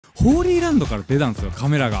ホーリーランドから出たんですよ。カ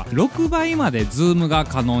メラが6倍までズームが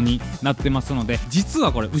可能になってますので、実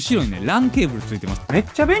はこれ後ろにね LAN ケーブルついてます。めっ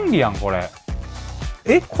ちゃ便利やんこれ。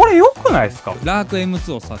これ良くないですか？ラーク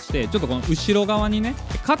M2 を挿してちょっとこの後ろ側にね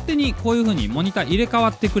勝手にこういう風にモニター入れ替わ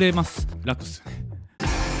ってくれます。楽っすよね。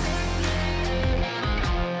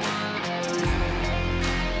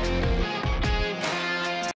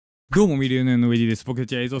どうもミリオネオンのウェディです。僕た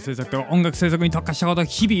ちは映像制作と音楽制作に特化したことを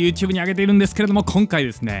日々 YouTube に上げているんですけれども、今回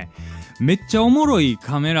ですねめっちゃおもろい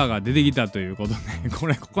カメラが出てきたということで、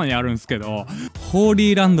ここにあるんですけど、ホー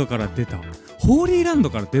リーランドから出たん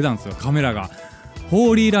ですよ、カメラが。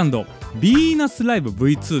ホーリーランドVenusLiv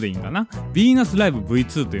V2 でいいんかな、VenusLiv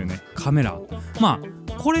V2 というねカメラ。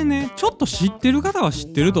これねちょっと知ってる方は知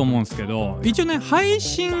ってると思うんですけど、一応ね配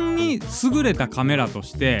信に優れたカメラと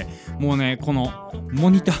してもうねこの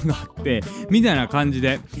モニターがあってみたいな感じ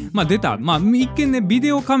で出た、一見ねビ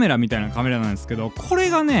デオカメラみたいなカメラなんですけど、こ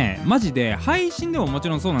れがねマジで配信でももち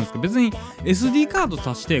ろんそうなんですけど、別に SD カード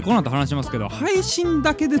挿してこの後話しますけど配信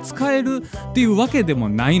だけで使えるっていうわけでも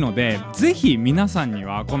ないので、ぜひ皆さんに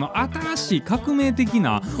はこの新しい革命的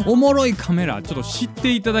なおもろいカメラちょっと知っ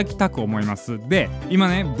ていただきたく思います。で今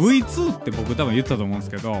ね V2 って僕多分言ったと思うんで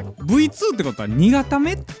すけど、 V2 ってことは2型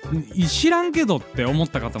目知らんけどって思っ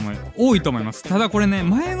た方も多いと思います。ただこれね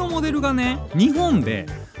前のモデルがね日本で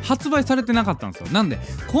発売されてなかったんですよ。なんで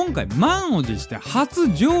今回満を持して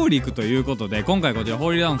初上陸ということで、今回こちらホ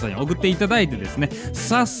ーリーランドさんに送っていただいてですね、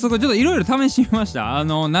早速ちょっといろいろ試してみました。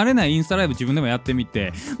慣れないインスタライブ自分でもやってみ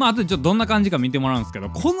て、あとでちょっとどんな感じか見てもらうんですけど、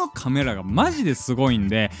このカメラがマジですごいん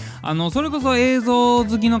で、それこそ映像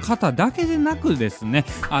好きの方だけでなくですね、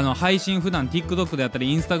配信普段 TikTok であった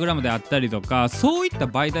り Instagram であったりとかそういった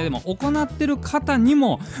媒体でも行ってる方に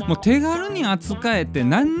ももう手軽に扱えて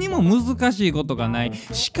何にも難しいことがない、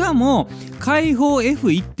しかも開放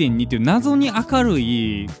F1.2 っていう謎に明る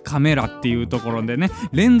いカメラっていうところでね、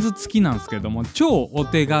レンズ付きなんですけども超お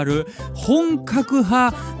手軽本格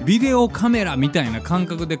派ビデオカメラみたいな感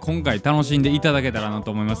覚で今回楽しんでいただけたらなと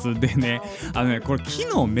思います。でねこれ機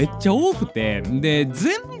能めっちゃ多くて、で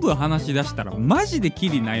全部話し出したらマジでキ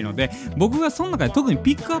リないので、僕がその中で特に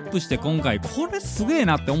ピックアップして今回これすげえ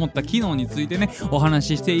なって思った機能についてねお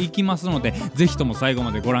話ししていきますので、ぜひとも最後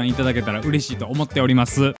までご覧いただけたら嬉しいと思っておりま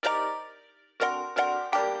す。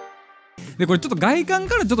でこれちょっと外観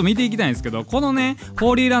からちょっと見ていきたいんですけど、このね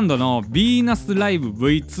ホーリーランドのVenusLiv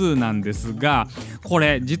V2 なんですが、こ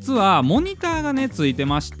れ実はモニターがねついて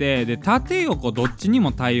まして、で縦横どっちに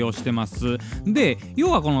も対応してます。で要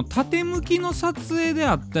はこの縦向きの撮影で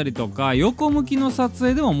あったりとか横向きの撮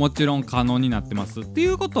影でももちろん可能になってますってい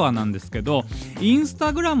うことはなんですけど、インス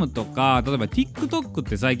タグラムとか例えば TikTok っ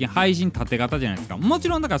て最近配信縦型じゃないですか。もち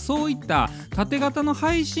ろんだからそういった縦型の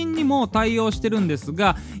配信にも対応してるんです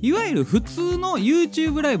が、いわゆる普通の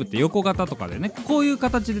YouTube ライブって横型とかでねこういう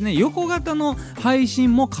形でね横型の配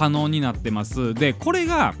信も可能になってます。でこれ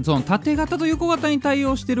がその縦型と横型に対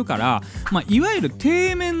応してるから、いわゆる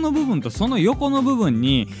底面の部分とその横の部分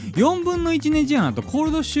に4分の1ネジ穴とコー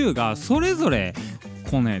ルドシューがそれぞれ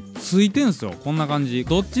こうねついてんすよ。こんな感じ、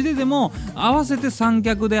どっちでも合わせて三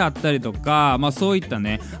脚であったりとか、そういった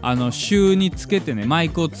ねシューにつけてねマイ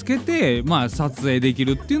クをつけて撮影でき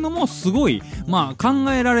るっていうのもすごい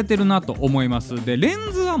考えられてるなと思います。でレ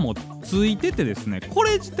ンズはもうついててですね、こ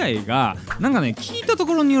れ自体がなんかね聞いたと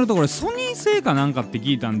ころによるとこれソニー製かなんかって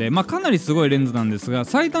聞いたんで、かなりすごいレンズなんですが、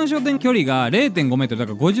最短焦点距離が 0.5m だ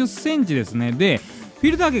から50センチですね。でフ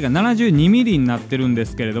ィルター径が 72mm になってるんで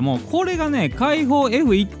すけれども、これがね開放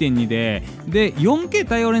F1.2 で 4K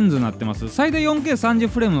対応レンズになってます。最大 4K30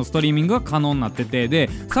 フレームのストリーミングが可能になってて、で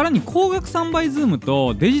さらに光学3倍ズーム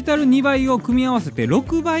とデジタル2倍を組み合わせて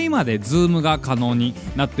6倍までズームが可能に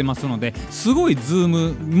なってますので、すごいズー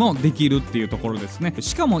ムもできるっていうところですね。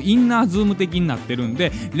しかもインナーズーム的になってるん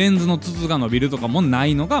でレンズの筒が伸びるとかもな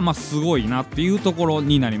いのがすごいなっていうところ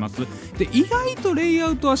になります。で意外とレイア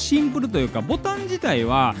ウトはシンプルというか、ボタン自体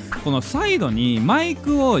はこのサイドにマイ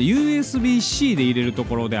クを USB-C で入れると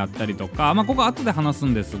ころであったりとか、ここ後で話す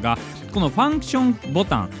んですが、このファンクションボ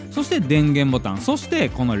タン、そして電源ボタン、そして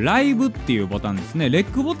このライブっていうボタンですね、レッ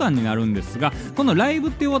クボタンになるんですが、このライブ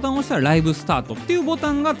っていうボタンを押したらライブスタートっていうボ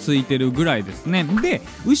タンがついてるぐらいですね。で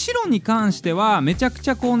後ろに関してはめちゃくち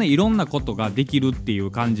ゃこうねいろんなことができるってい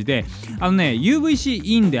う感じで、UVC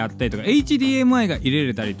インであったりとか HDMI が入れ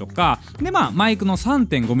れたりとかで、マイクの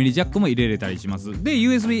 3.5mm ジャックも入れれたりします。で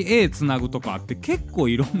USB-A つなぐとかあって結構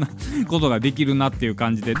いろんなことができるなっていう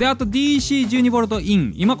感じで、あと DC12V イ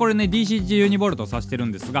ン、今これね DC12V を挿してる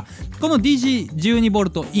んですが、この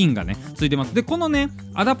DC12V インがねついてます。でこのね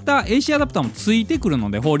アダプター AC アダプターもついてくる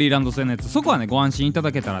ので、ホーリーランド製のやつ、そこはねご安心いた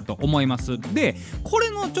だけたらと思います。でこれ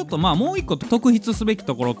のちょっともう一個特筆すべき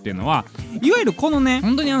ところっていうのは、いわゆるこのね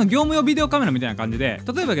本当に業務用ビデオカメラみたいな感じで、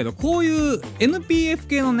例えばけどこういう NPF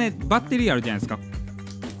系のねバッテリーあるじゃないですか。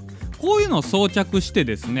こういうのを装着して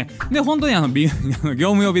ですね、で本当に業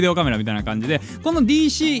務用ビデオカメラみたいな感じで、この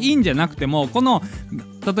DC インじゃなくてもこの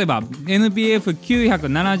例えば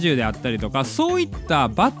NPF970 であったりとか、そういった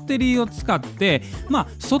バッテリーを使って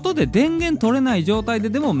外で電源取れない状態で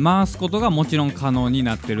でも回すことがもちろん可能に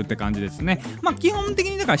なってるって感じですね。基本的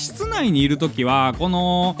にだから室内にいるときはこ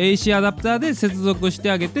の AC アダプターで接続して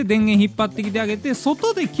あげて、電源引っ張ってきてあげて、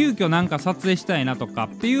外で急遽なんか撮影したいなとか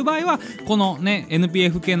っていう場合はこのね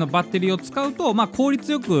NPF 系のバッテリーを使うと効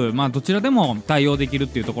率よくどちらでも対応できるっ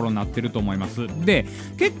ていうところになってると思います。で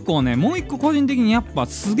結構ねもう一個個人的にやっぱ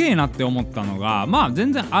すげえなって思ったのが、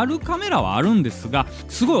全然あるカメラはあるんですが、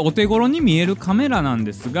すごいお手頃に見えるカメラなん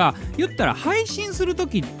ですが、言ったら配信する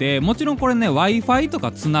時ってもちろんこれね Wi-Fi と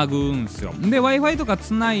かつなぐんすよ。で Wi-Fi とか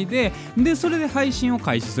つないで、それで配信を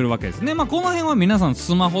開始するわけですね。この辺は皆さん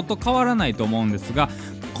スマホと変わらないと思うんですが、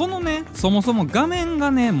このねそもそも画面が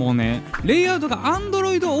ねもうねレイアウトが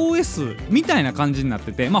AndroidOS みたいな感じになっ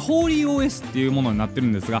てて、ホーリー OS っていうものになってる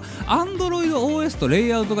んですが、 AndroidOS とレ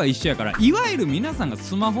イアウトが一緒やから、いわゆる皆さんが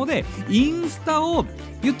スマホでインスタを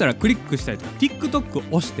言ったらクリックしたりとか TikTok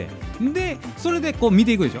を押して、でそれでこう見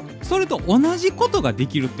ていくでしょ。それと同じことがで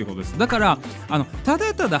きるっていうことです。だからた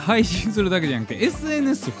だただ配信するだけじゃなくて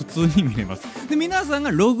SNS 普通に見れます。で皆さんが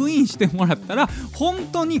ログインしてもらったら本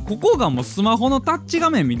当にここがもうスマホのタッチ画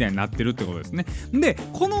面みたいになってるってことですね。で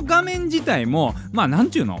この画面自体もなん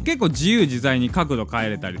ちゅうの、結構自由自在に角度変え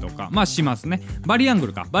れたりとかしますね。バリアング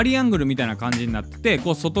ルみたいな感じになってて、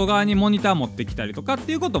こう外側にモニター持ってきたりとかっ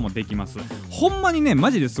ていうこともできます。ほんまにねマ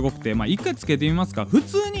ジですごくて、一回つけてみますか。普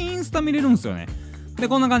通にインスタ見れるんですよね。で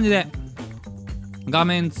こんな感じで画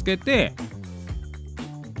面つけて、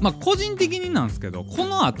個人的になんですけど、こ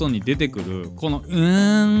の後に出てくるこのっ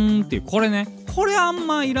ていうこれあん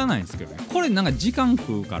まいらないんですけどね。これなんか時間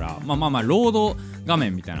食うから、ロード画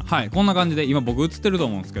面みたいな、こんな感じで今僕映ってると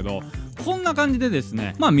思うんですけど、こんな感じでです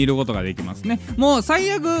ね見ることができますね。もう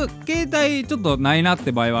最悪携帯ちょっとないなっ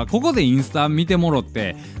て場合はここでインスタ見てもろっ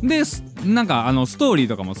て、でなんかストーリー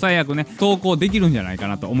とかも最悪ね投稿できるんじゃないか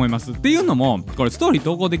なと思います。っていうのもこれストーリー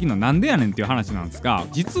投稿できるのなんでやねんっていう話なんですが、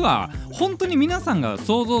実は本当に皆さんが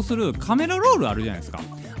想像するカメラロールあるじゃないですか。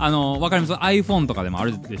わかります？ iPhone とかでもあ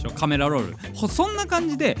るでしょ、カメラロール。そんな感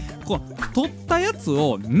じでこう撮ったやつ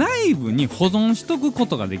を内部に保存しとくこ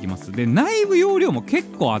とができます。で内部容量も結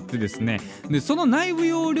構あってですね、でその内部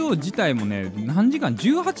容量自体もね何時間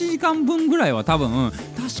18時間分ぐらいは多分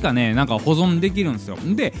確かねなんか保存できるんですよ。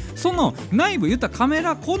でその内部言ったカメ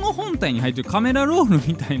ラ、この本体に入ってるカメラロール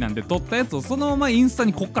みたいなんで撮ったやつをそのままインスタ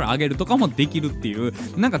にこっから上げるとかもできるっていう、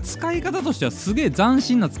なんか使い方としてはすげえ斬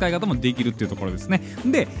新な使い方もできるっていうところですね。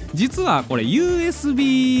で実はこれ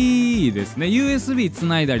USB ですね。 USB つ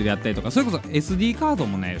ないだりであったりとか、それこそ SD カード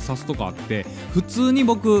もね挿すとかあって、普通に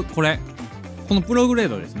僕このプログレー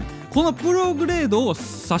ドですね、このプログレードを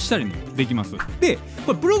挿したりもできます。で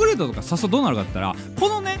これプログレードとか挿すとどうなるかって言ったら、こ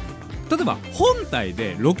のね例えば本体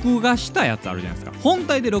で録画したやつあるじゃないですか。本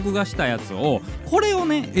体で録画したやつをこれを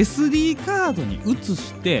ね SD カードに移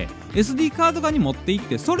して SD カード側に持っていっ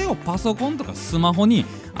て、それをパソコンとかスマホに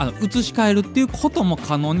移し替えるっていうことも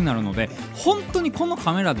可能になるので、本当にこの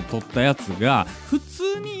カメラで撮ったやつが普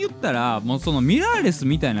通に言ったらもうそのミラーレス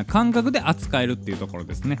みたいな感覚で扱えるっていうところ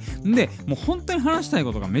ですね。でもう本当に話したい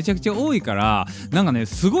ことがめちゃくちゃ多いから、なんかね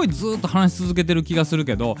すごいずっと話し続けてる気がする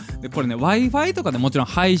けど、でこれね Wi-Fi とかでもちろん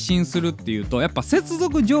配信するっていうとやっぱ接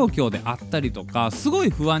続状況であったりとかすごい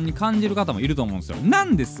不安に感じる方もいると思うんですよ。な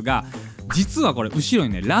んですが実はこれ後ろ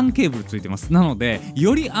にね LAN ケーブルついてます。なので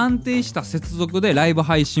より安定した接続でライブ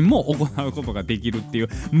配信も行うことができるっていう、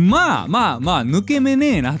抜け目ね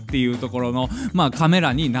えなっていうところのカメ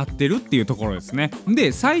ラになってるっていうところですね。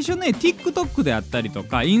で最初ね TikTok であったりと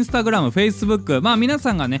か Instagram、Facebook、皆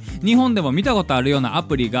さんがね日本でも見たことあるようなア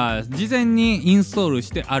プリが事前にインストールし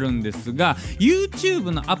てあるんですが、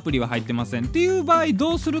 YouTube のアプリは入ってませんっていう場合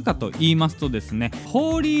どうするかと言いますとですね、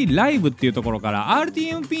ホーリーライブっていうところから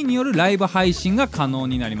RTMP によるライブ配信が可能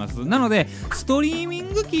になります。なのでストリーミ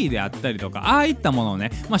ングキーであったりとかああいったものを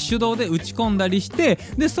ね、手動で打ち込んだりして、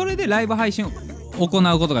でそれでライブ配信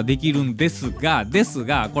行うことができるんですが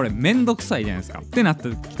これめんどくさいじゃないですかってなって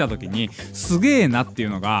きた時にすげえなっていう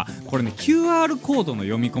のがこれね QR コードの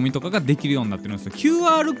読み込みとかができるようになってるんですよ。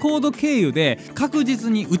 QR コード経由で確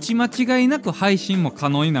実に打ち間違いなく配信も可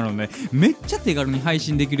能になるのでめっちゃ手軽に配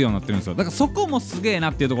信できるようになってるんですよ。だからそこもすげえ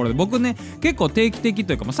なっていうところで僕ね結構定期的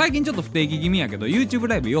というか、最近ちょっと不定期気味やけど YouTube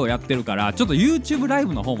ライブようやってるからちょっと YouTube ライ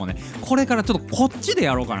ブの方もねこれからちょっとこっちで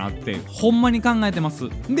やろうかなってほんまに考えてます。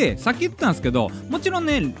でさっき言ったんですけどもちろん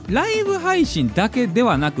ねライブ配信だけで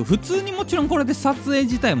はなく普通にもちろんこれで撮影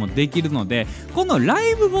自体もできるのでこのラ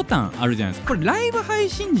イブボタンあるじゃないですか。これライブ配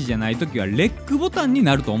信時じゃない時はレックボタンに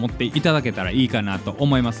なると思っていただけたらいいかなと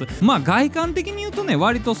思います。外観的に言うとね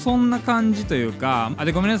割とそんな感じというか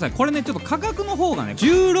でごめんなさいこれねちょっと価格の方がね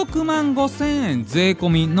16万5000円税込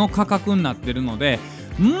みの価格になってるので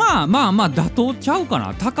妥当ちゃうか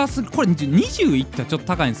な。高すぎこれ20いったらちょっと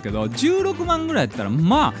高いんですけど16万ぐらいやったら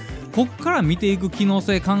こっから見ていく機能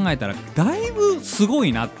性考えたらだいぶすご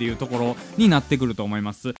いなっていうところになってくると思い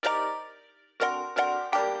ます。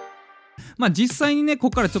実際にねこ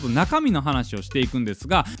こからちょっと中身の話をしていくんです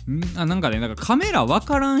がなんかカメラ分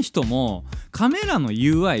からん人もカメラの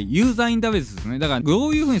UI ユーザーインターフェースですね。だからど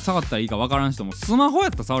ういう風に触ったらいいか分からん人もスマホやっ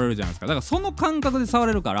たら触れるじゃないですか。だからその感覚で触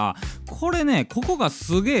れるからこれねここが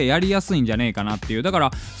すげえやりやすいんじゃねえかなっていう。だか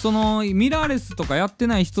らそのミラーレスとかやって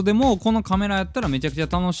ない人でもこのカメラやったらめちゃくちゃ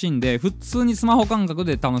楽しんで普通にスマホ感覚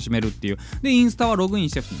で楽しめるっていう。でインスタはログイン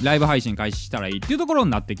してライブ配信開始したらいいっていうところに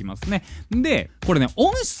なってきますね。でこれね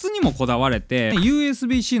音質にもこだわれて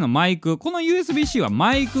USB-C のマイクこの USB-C は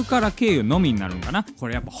マイクから経由のみになるんかな。こ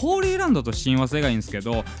れやっぱホーリーランドと親和性がいいんですけ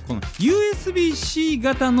どこの USB-C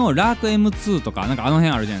型のラーク M2 とかなんかあの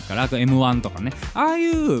辺あるじゃないですかラーク M1 とかねああい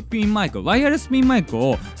うピンマイクワイヤレスピンマイク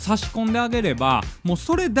を差し込んであげればもう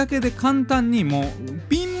それだけで簡単にもう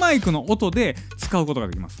ピンマイクの音で使うことが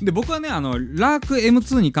できます。で僕はねラーク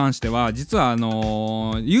M2 に関しては実は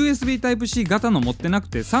USB Type-C 型の持ってなく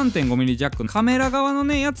て 3.5mm ジャックのカメラ側の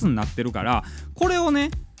ねやつになってるからこれをね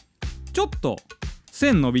ちょっと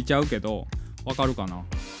線伸びちゃうけどわかるかな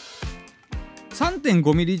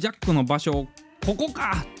 3.5mm ジャックの場所ここ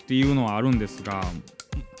かっていうのはあるんですが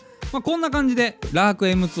こんな感じでラーク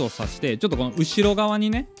M2 を挿してちょっとこの後ろ側に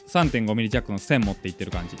ね 3.5mm ジャックの線持っていって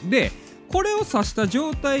る感じでこれを挿した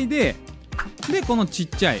状態でこのちっ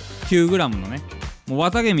ちゃい 9g のねもう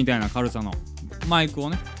綿毛みたいな軽さのマイクを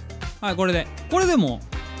ねこれでも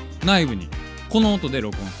内部にこの音で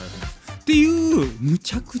録音されてますっていうむ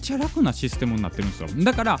ちゃくちゃ楽なシステムになってるんですよ。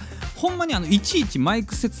だからほんまにいちいちマイ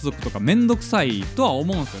ク接続とかめんどくさいとは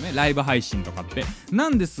思うんですよねライブ配信とかってな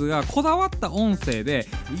んですがこだわった音声で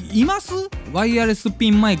いますワイヤレスピ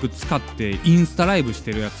ンマイク使ってインスタライブし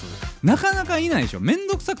てるやつなかなかいないでしょ。めん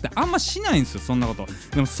どくさくてあんましないんですよそんなこと。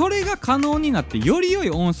でもそれが可能になってより良い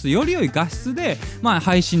音質より良い画質で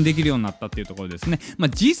配信できるようになったっていうところですね。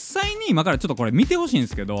実際に今からちょっとこれ見てほしいんで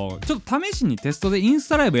すけどちょっと試しにテストでインス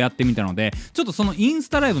タライブやってみたのでちょっとそのインス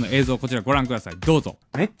タライブの映像こちらご覧ください。どうぞ。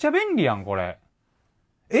めっちゃ便利やんこれ。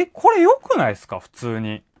これ良くないですか普通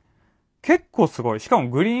に。結構すごい。しかも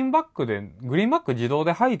グリーンバック自動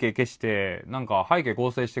で背景消してなんか背景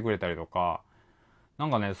合成してくれたりとかなん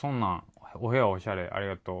かねそんなんお部屋おしゃれあり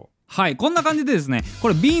がとう。こんな感じでですねこ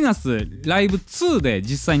れVenusLiv V2 で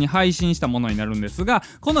実際に配信したものになるんですが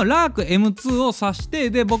このラーク M2 を挿して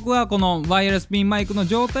で僕はこのワイヤレスピンマイクの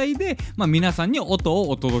状態で皆さんに音を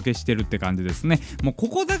お届けしてるって感じですね。もうこ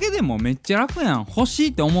こだけでもめっちゃ楽やん欲しい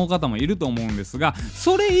って思う方もいると思うんですが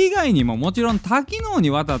それ以外にももちろん多機能に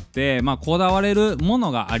わたってこだわれるも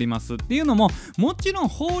のがありますっていうのももちろん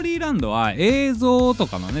ホーリーランドは映像と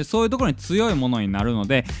かのねそういうところに強いものになるの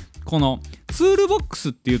でこのツールボックス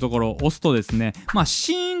っていうところを押すとですね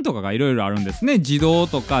シーンとかがいろいろあるんですね。自動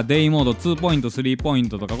とかデイモード2ポイント3ポイン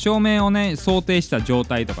トとか照明をね想定した状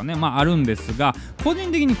態とかねあるんですが個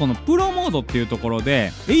人的にこのプロモードっていうところ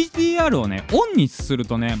で HDR をねオンにする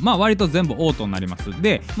とね割と全部オートになります。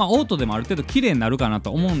でオートでもある程度綺麗になるかな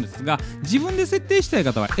と思うんですが自分で設定したい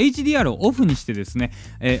方は HDR をオフにしてですね、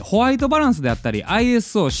ホワイトバランスであったり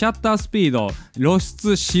ISO シャッタースピード露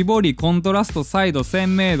出絞りコントラストサイド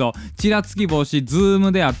鮮明度ちらつき防止ズー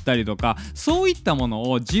ムであったりとかそういったもの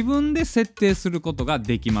を自分で設定することが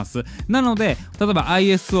できます。なので例えば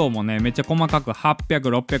ISO もねめっちゃ細かく800、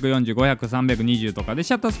640、500、320とかで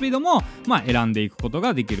シャッタースピードも選んでいくこと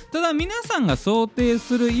ができる。ただ皆さんが想定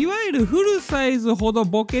するいわゆるフルサイズほど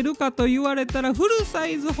ボケるかと言われたらフルサ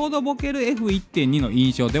イズほどボケる F1.2 の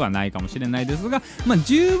印象ではないかもしれないですが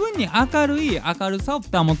十分に明るさを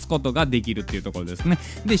保つことができるっていうところですね。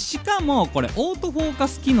でしかもこれオートフォーカ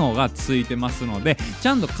ス機能能がついてますので、ち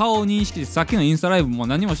ゃんと顔を認識して、さっきのインスタライブも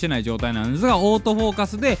何もしてない状態なんですがオートフォーカ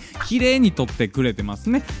スで綺麗に撮ってくれてます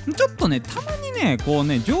ね。ちょっとねたまにねこう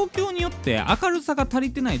ね状況によって明るさが足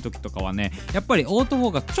りてない時とかはねやっぱりオートフォ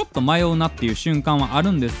ーカスちょっと迷うなっていう瞬間はあ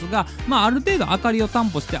るんですが、ある程度明かりを担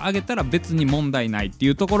保してあげたら別に問題ないってい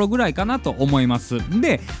うところぐらいかなと思います。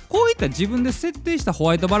でこういった自分で設定したホ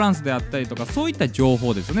ワイトバランスであったりとか、そういった情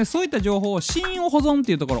報ですね、そういった情報を信用保存っ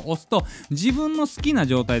ていうところを押すと、自分の好きな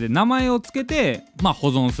状態で名前をつけて保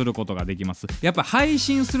存することができます。やっぱ配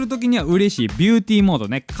信する時には嬉しいビューティーモード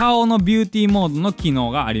ね、顔のビューティーモードの機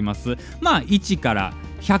能があります。1から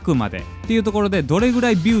100までっていうところでどれぐ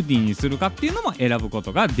らいビューティーにするかっていうのも選ぶこ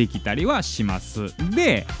とができたりはします。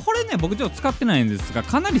でこれね僕ちょっと使ってないんですが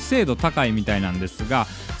かなり精度高いみたいなんですが、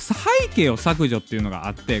背景を削除っていうのが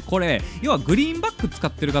あって、これ要はグリーンバック使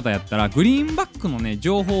ってる方やったらグリーンバックのね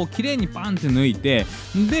情報をきれいにパンって抜いて、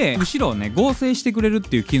で後ろをね合成してくれるっ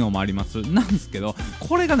ていう機能もあります。なんですけど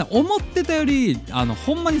これがね思ってたより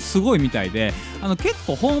ほんまにすごいみたいで、結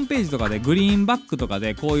構ホームページとかでグリーンバックとか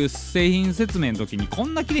でこういう製品説明の時にこ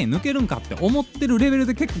んな綺麗に抜けるんかって思ってるレベル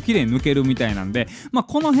で結構綺麗に抜けるみたいなんで、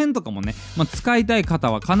この辺とかもね、使いたい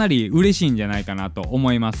方はかなり嬉しいんじゃないかなと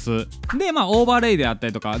思います。でオーバーレイであった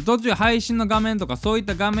りとか途中配信の画面とかそういっ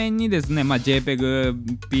た画面にですね、JPEG、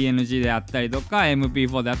PNG であったりとか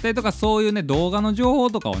MP4 であったりとか、そういうね動画の情報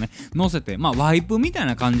とかをね載せてワイプみたい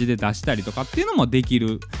な感じで出したりとかっていうのもでき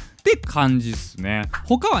るって感じっすね。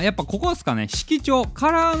他はやっぱここですかね、色調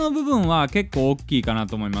カラーの部分は結構大きいかな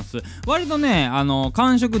と思います。割とね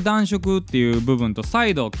寒色暖色っていう部分と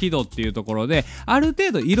彩度輝度っていうところである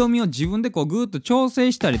程度色味を自分でこうグーッと調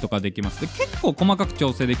整したりとかできます。で結構細かく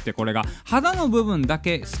調整できて、これが肌の部分だ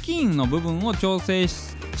けスキンの部分を調整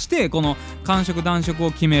してこの寒色暖色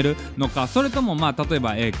を決めるのか、それとも例え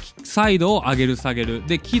ば彩度を上げる下げる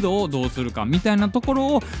で輝度をどうするかみたいなところ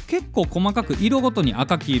を結構細かく色ごとに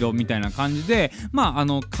赤黄色みたいな感じで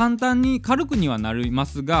簡単に軽くにはなりま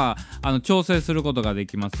すが調整することがで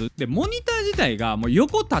きます。でモニター自体がもう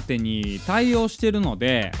横縦に対応してるの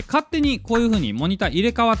で勝手にこういう風にモニター入れ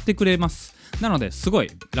替わってくれます。なのですご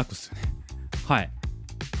い楽っすよね。はい、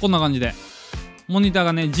こんな感じでモニター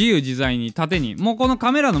がね自由自在に縦にもうこの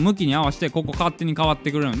カメラの向きに合わせてここ勝手に変わっ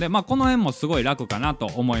てくるのでこの辺もすごい楽かなと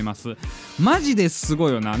思います。マジですご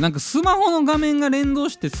いよな。なんかスマホの画面が連動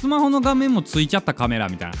してスマホの画面もついちゃったカメラ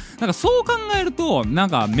みたいな、なんかそう考えるとなん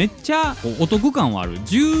かめっちゃお得感はある。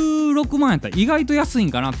16万やったら意外と安い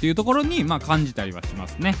んかなっていうところに感じたりはしま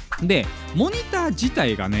すね。でモニター自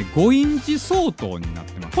体がね5インチ相当になっ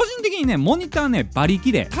てます。個人的にねモニターね馬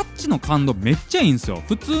力でタッチの感度めっちゃいいんですよ。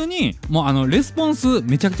普通にもうレスポンス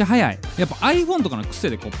めちゃくちゃ早い。やっぱ iPhone とかの癖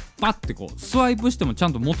でこうパッてこうスワイプしてもちゃ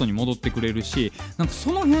んと元に戻ってくれるし、なんか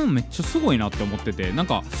その辺めっちゃすごいなって思ってて、なん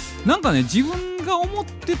かね自分が思っ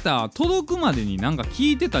てた届くまでになんか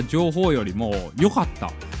聞いてた情報よりも良かった。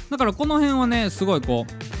だからこの辺はねすごいこ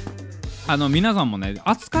う皆さんもね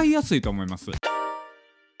扱いやすいと思います。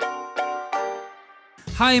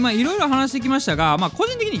はい、いろいろ話してきましたが、個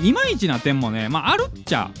人的にいまいちな点もね、あるっ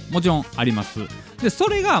ちゃもちろんあります。でそ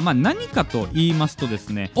れが何かと言いますとです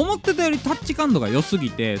ね、思ってたよりタッチ感度が良す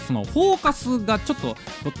ぎてそのフォーカスがちょっと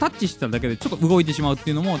タッチしただけでちょっと動いてしまうっ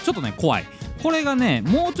ていうのもちょっとね怖い。これがね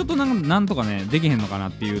もうちょっとなんとかねできへんのかな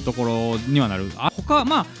っていうところにはなる。他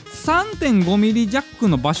3.5mm ジャック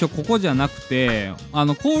の場所ここじゃなくてコ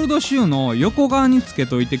ールドシューの横側につけ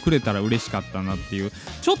といてくれたら嬉しかったなっていう。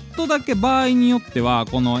ちょっとだけ場合によっては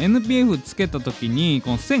この NPF つけた時に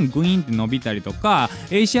この線グイーンって伸びたりとか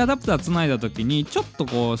AC アダプターつないだ時にちょっと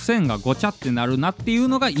こう線がごちゃってなるなっていう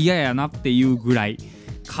のが嫌やなっていうぐらい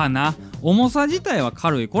かな。重さ自体は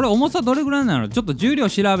軽い。これ重さどれぐらいなのちょっと重量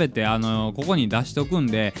調べてここに出しとくん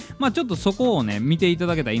でちょっとそこをね見ていた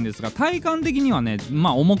だけたらいいんですが、体感的にはね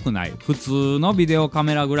重くない普通のビデオカ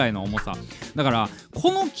メラぐらいの重さだから、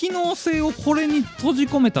この機能性をこれに閉じ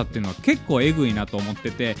込めたっていうのは結構エグいなと思っ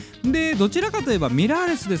てて、でどちらかといえばミラー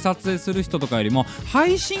レスで撮影する人とかよりも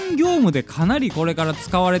配信業務でかなりこれから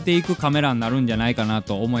使われていくカメラになるんじゃないかな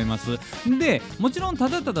と思います。でもちろんた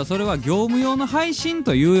だただそれは業務用の配信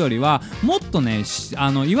というよりはもっとね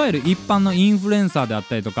いわゆる一般のインフルエンサーであっ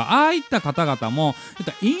たりとかああいった方々も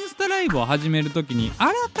インスタライブを始めるときにあ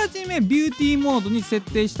らかじめビューティーモードに設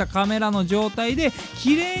定したカメラの状態で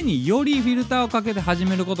綺麗によりフィルターをかけて始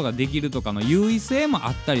めることができるとかの優位性もあ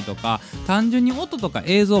ったりとか、単純に音とか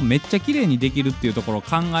映像めっちゃ綺麗にできるっていうところを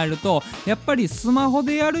考えるとやっぱりスマホ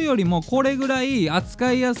でやるよりもこれぐらい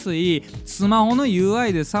扱いやすいスマホの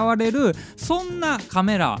UI で触れるそんなカ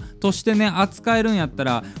メラとしてね扱えるんやった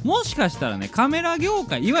らもしかかしたらねカメラ業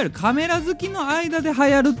界いわゆるカメラ好きの間で流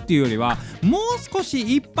行るっていうよりはもう少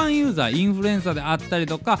し一般ユーザーインフルエンサーであったり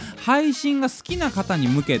とか配信が好きな方に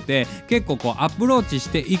向けて結構こうアプローチし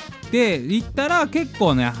ていったら結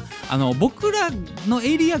構ね僕らの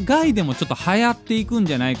エリア外でもちょっと流行っていくん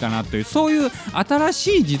じゃないかなというそういう新し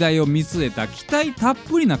い時代を見据えた期待たっ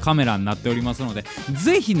ぷりなカメラになっておりますので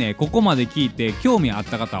ぜひねここまで聞いて興味あっ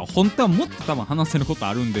た方は本当はもっと多分話せること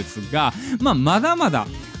あるんですがまだまだ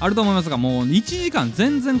あると思いますがもう1時間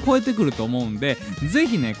全然超えてくると思うんでぜ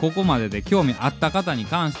ひねここまでで興味あった方に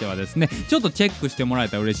関してはですねちょっとチェックしてもらえ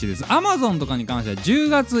たら嬉しいです。 Amazon とかに関しては10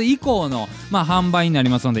月以降の販売になり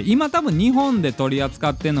ますので今多分日本で取り扱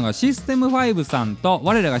ってるのがシステム5さんと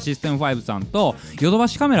我らがシステム5さんとヨドバ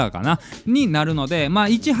シカメラかなになるので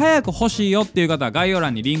いち早く欲しいよっていう方は概要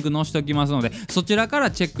欄にリンク載せておきますのでそちらか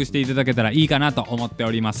らチェックしていただけたらいいかなと思って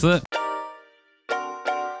おります。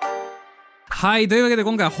はい、というわけで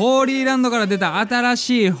今回はホーリーランドから出た新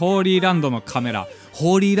しいホーリーランドのカメラ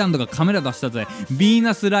ホーリーランドがカメラ出したぜヴィー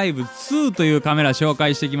ナスライブ2というカメラ紹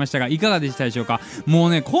介してきましたがいかがでしたでしょうか。もう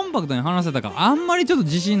ねコンパクトに話せたかあんまりちょっと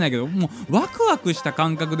自信ないけどもうワクワクした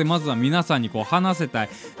感覚でまずは皆さんにこう話せたい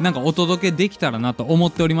なんかお届けできたらなと思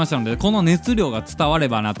っておりましたのでこの熱量が伝われ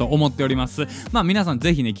ばなと思っております。皆さん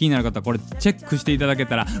ぜひね気になる方はこれチェックしていただけ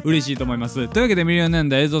たら嬉しいと思います。というわけでミリオネオン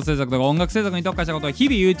で映像制作とか音楽制作に特化したことを日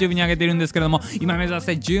々 YouTube に上げているんですけれども今目指し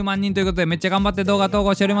て10万人ということでめっちゃ頑張って動画投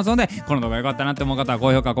稿しておりますのでこの動画良かったなって思う方は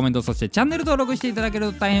高評価コメントそしてチャンネル登録していただけ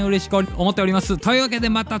ると大変嬉しく思っております。というわけで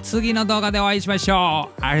また次の動画でお会いしましょ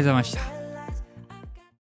う。ありがとうございました。